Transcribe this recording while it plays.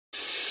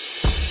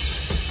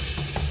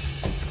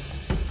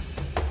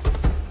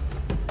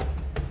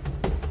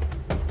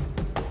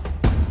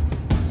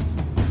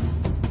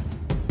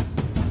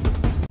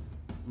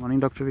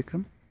Morning, Dr.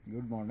 Vikram.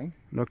 Good morning.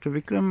 Dr.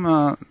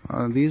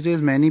 Vikram, these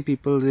days many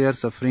people, they are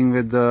suffering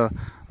with the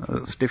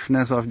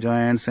stiffness of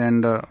joints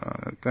and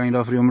kind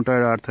of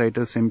rheumatoid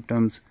arthritis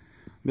symptoms.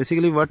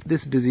 Basically, what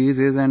this disease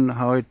is and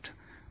how it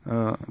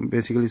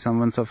basically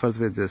someone suffers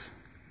with this.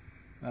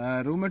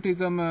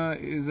 Rheumatism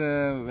is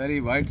a very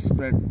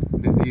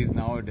widespread disease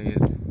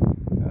nowadays,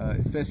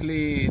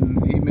 especially in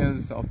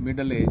females of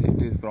middle age.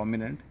 It is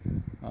prominent.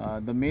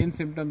 The main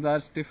symptoms are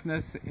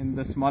stiffness in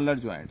the smaller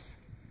joints.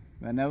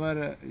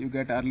 Whenever you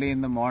get early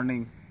in the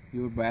morning,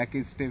 your back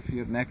is stiff,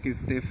 your neck is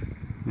stiff,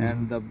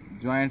 and the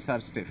joints are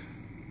stiff.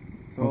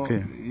 So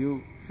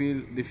you feel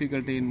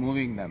difficulty in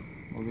moving them,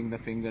 moving the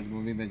fingers,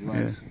 moving the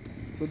joints.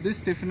 Yes. So this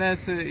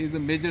stiffness is a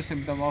major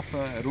symptom of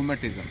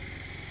rheumatism.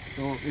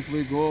 So if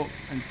we go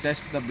and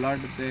test the blood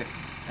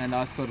and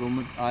ask for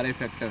RA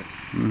factor,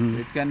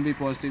 it can be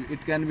positive,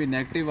 it can be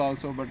negative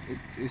also, but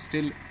it is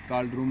still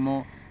called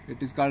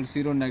it is called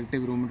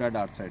seronegative rheumatoid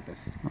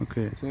arthritis.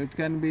 So it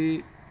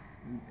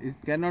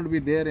cannot be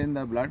there in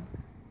the blood.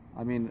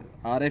 I mean,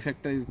 RA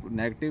factor is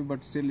negative,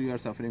 but still you are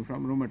suffering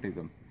from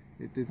rheumatism.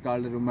 It is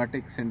called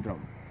rheumatic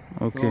syndrome.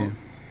 So,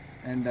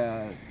 and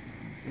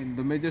in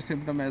the major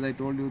symptom, as I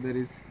told you, there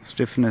is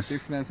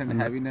stiffness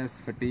and heaviness,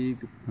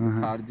 fatigue,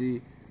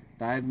 lethargy,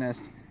 tiredness,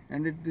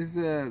 and this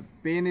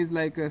pain is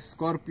like a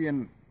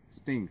scorpion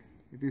sting.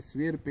 It is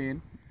severe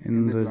pain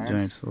in the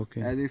joints.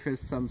 As if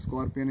some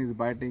scorpion is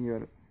biting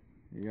your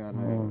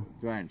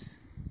joints.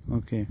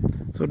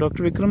 So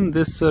Dr. Vikram,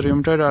 this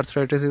rheumatoid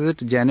arthritis, is it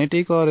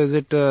genetic or is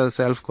it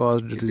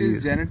self-caused disease? It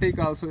is genetic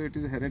also, it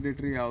is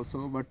hereditary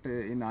also, but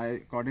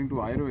according to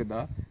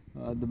Ayurveda,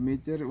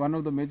 one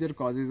of the major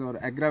causes or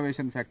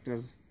aggravation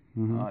factors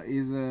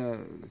is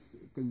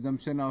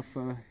consumption of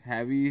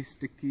heavy,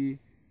 sticky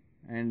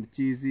and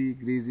cheesy,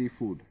 greasy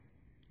food.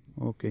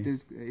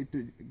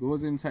 It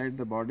goes inside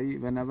the body.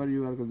 Whenever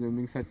you are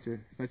consuming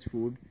such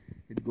food,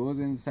 it goes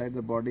inside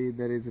the body.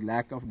 There is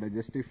lack of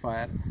digestive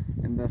fire,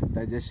 and the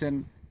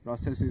digestion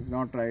process is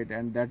not right,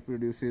 and that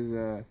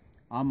produces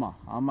ama.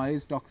 Ama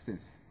is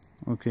toxins.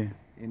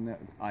 In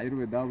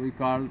Ayurveda, we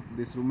call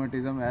this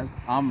rheumatism as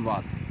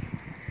Am-Vat.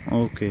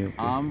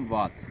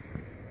 Am-Vat.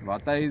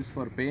 Vata is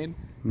for pain,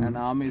 and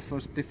Am is for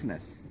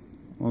stiffness,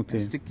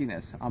 and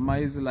stickiness. Ama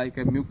is like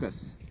a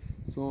mucus.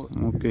 So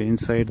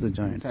inside the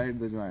joints.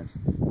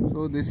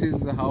 So this is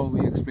how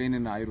we explain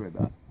in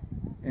Ayurveda.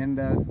 And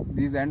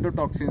these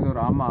endotoxins or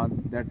ama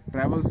that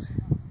travels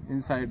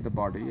inside the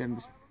body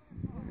and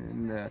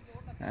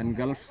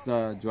engulfs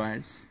the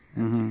joints,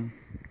 and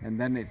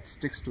then it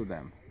sticks to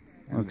them.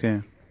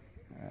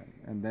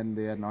 And then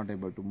they are not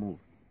able to move.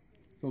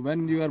 So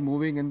when you are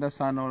moving in the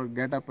sun or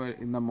get up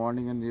in the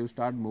morning and you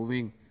start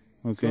moving,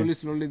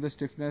 slowly the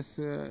stiffness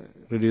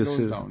slows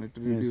down. It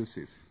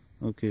reduces.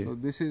 So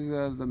this is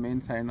the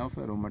main sign of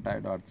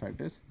rheumatoid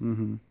arthritis.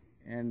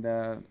 And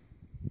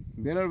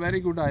there are very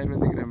good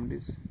Ayurvedic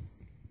remedies.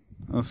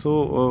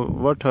 So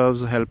what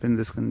herbs help in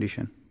this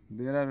condition?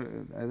 There are,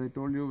 as I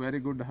told you, very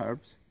good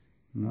herbs.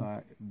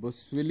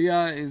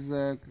 Boswellia is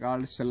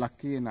called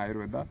Shalaki in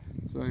Ayurveda.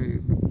 So,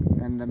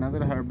 and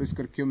another herb is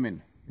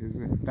curcumin, is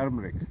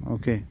turmeric.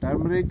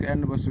 Turmeric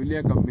and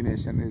Boswellia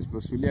combination is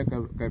Boswellia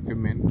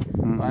curcumin.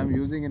 So I am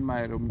using in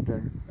my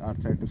rheumatoid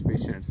arthritis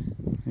patients.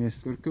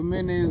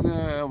 Curcumin is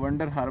a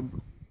wonder herb,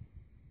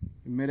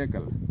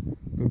 miracle.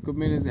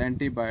 Curcumin is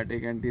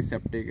antibiotic,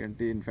 antiseptic,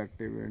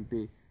 anti-infective,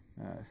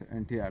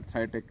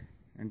 anti-arthritic,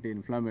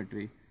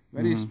 anti-inflammatory.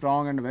 Very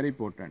strong and very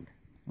potent.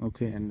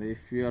 And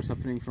if you are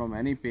suffering from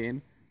any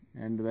pain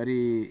and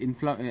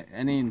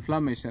any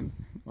inflammation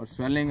or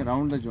swelling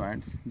around the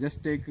joints,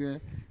 just take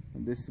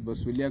this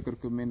Boswellia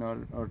curcumin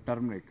or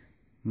turmeric.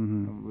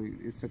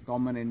 It's a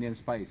common Indian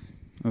spice.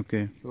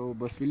 So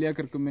Boswellia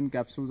curcumin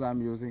capsules I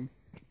am using.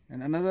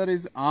 And another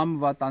is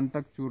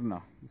Am-Vatantak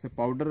Churna. It's a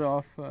powder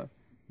of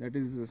that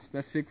is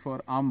specific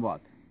for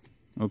Am-Vat.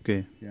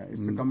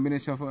 It's a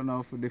combination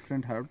of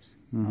different herbs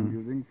I'm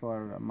using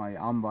for my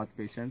Am-Vat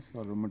patients,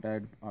 for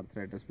rheumatoid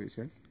arthritis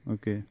patients.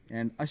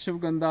 And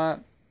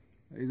Ashwagandha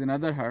is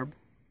another herb.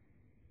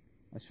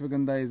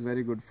 Ashwagandha is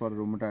very good for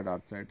rheumatoid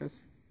arthritis.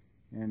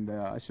 And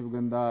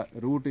Ashwagandha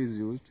root is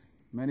used.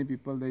 Many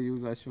people, they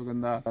use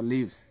Ashwagandha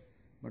leaves.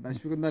 But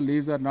Ashwagandha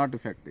leaves are not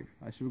effective.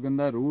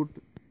 Ashwagandha root,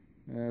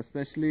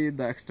 especially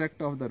the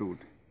extract of the root,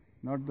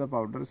 not the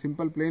powder.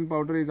 Simple plain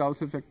powder is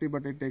also effective,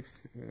 but it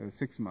takes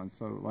 6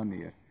 months or 1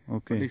 year.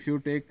 But if you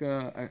take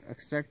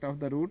extract of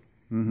the root,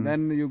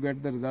 then you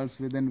get the results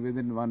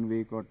within 1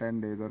 week or 10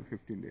 days or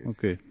 15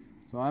 days.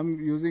 So I'm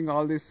using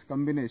all this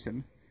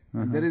combination.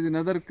 And there is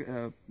another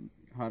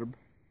herb,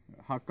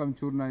 Hakam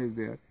Churna is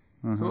there.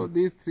 So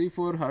these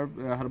 3-4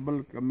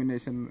 herbal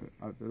combination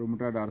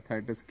rheumatoid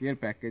arthritis care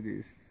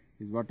packages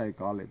is what I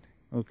call it.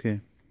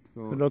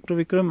 So Dr.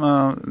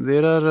 Vikram,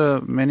 there are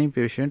many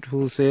patients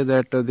who say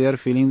that they are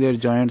feeling their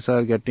joints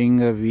are getting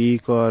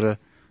weak or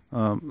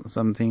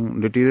something,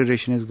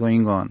 deterioration is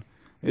going on.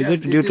 Is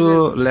it due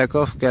to lack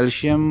of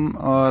calcium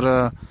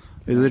or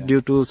is it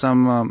due to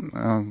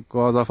some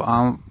cause of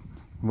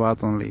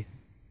Am-Vat only?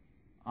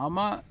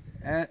 Ama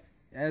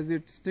as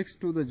it sticks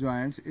to the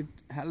joints, it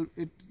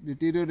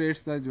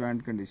deteriorates the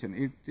joint condition.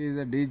 It is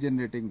a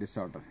degenerating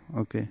disorder.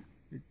 Okay.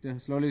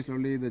 It slowly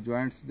the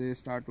joints, they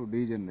start to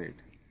degenerate.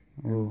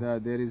 Oh.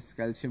 There is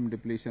calcium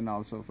depletion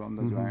also from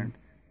the joint.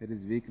 There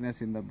is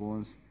weakness in the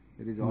bones.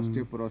 There is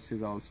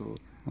osteoporosis also.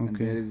 Okay. And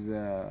there is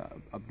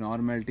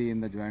abnormality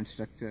in the joint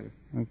structure.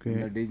 Okay.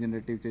 The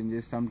degenerative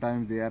changes,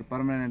 sometimes they are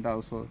permanent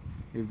also.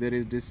 If there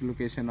is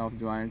dislocation of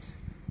joints.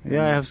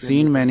 Yeah, I have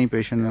seen many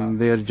patients,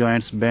 their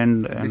joints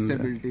bend. And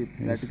disability,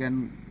 that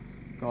can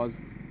cause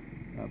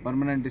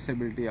permanent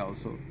disability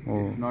also,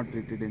 if not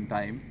treated in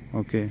time.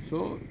 Okay.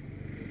 So,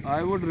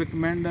 I would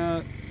recommend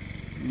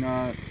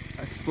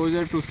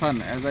exposure to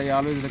sun, as I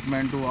always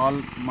recommend to all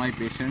my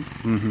patients.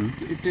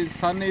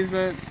 Sun is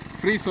a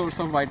free source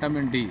of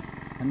vitamin D,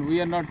 and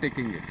we are not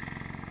taking it.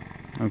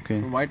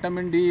 Okay. So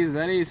vitamin D is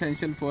very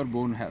essential for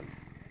bone health.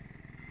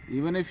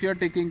 Even if you are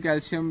taking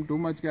calcium, too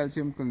much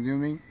calcium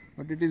consuming,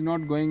 but it is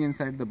not going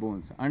inside the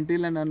bones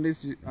until and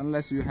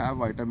unless you have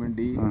vitamin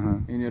D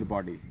in your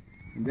body.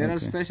 There are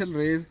special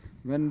rays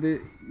when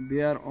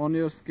they are on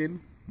your skin.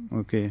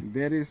 Okay.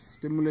 There is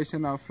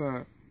stimulation of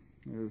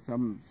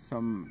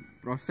some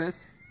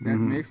process that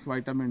makes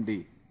vitamin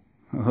D.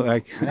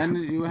 When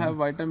you have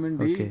vitamin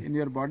D in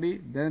your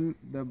body, then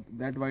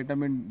that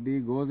vitamin D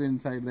goes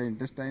inside the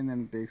intestine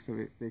and takes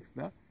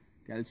the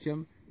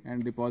calcium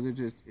and deposits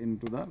it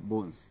into the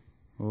bones.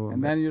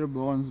 And then your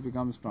bones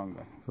become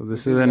stronger. So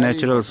this is a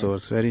natural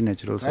source, very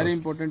natural source. Very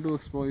important to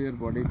expose your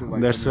body to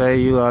vitamin. That's why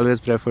you always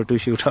prefer to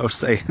shoot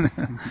outside.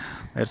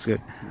 That's good.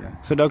 Yeah.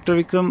 So Dr.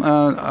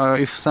 Vikram,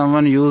 if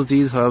someone uses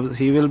these herbs,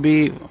 he will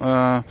be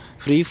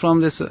free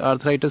from this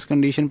arthritis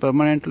condition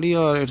permanently,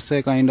 or it's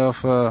a kind of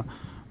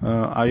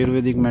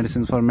Ayurvedic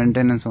medicine for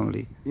maintenance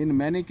only? In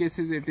many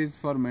cases it is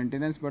for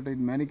maintenance, but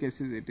in many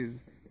cases it is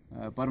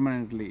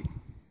permanently.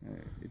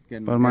 It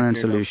can permanent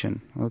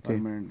solution. Okay.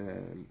 Permanent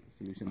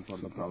solution for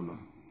the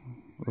problem.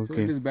 Okay. So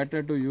it is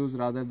better to use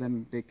rather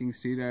than taking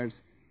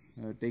steroids,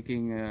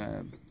 taking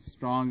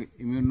strong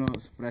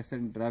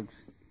immunosuppressant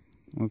drugs.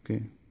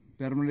 Okay.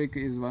 Turmeric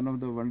is one of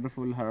the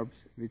wonderful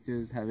herbs which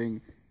is having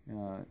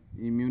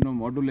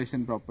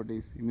immunomodulation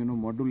properties,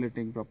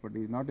 immunomodulating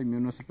properties, not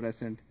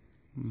immunosuppressant.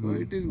 So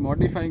it is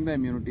modifying the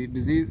immunity.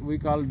 We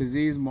call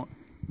disease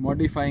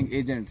modifying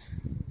agents.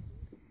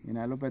 In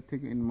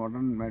allopathic, in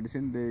modern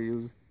medicine, they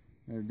use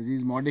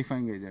disease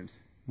modifying agents.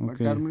 But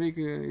turmeric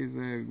is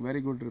a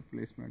very good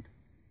replacement.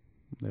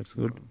 That's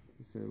good.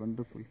 It's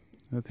wonderful.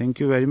 Thank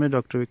you very much,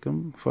 Dr.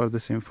 Vikram, for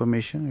this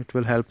information. It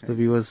will help the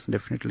viewers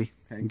definitely.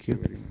 Thank you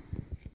very much.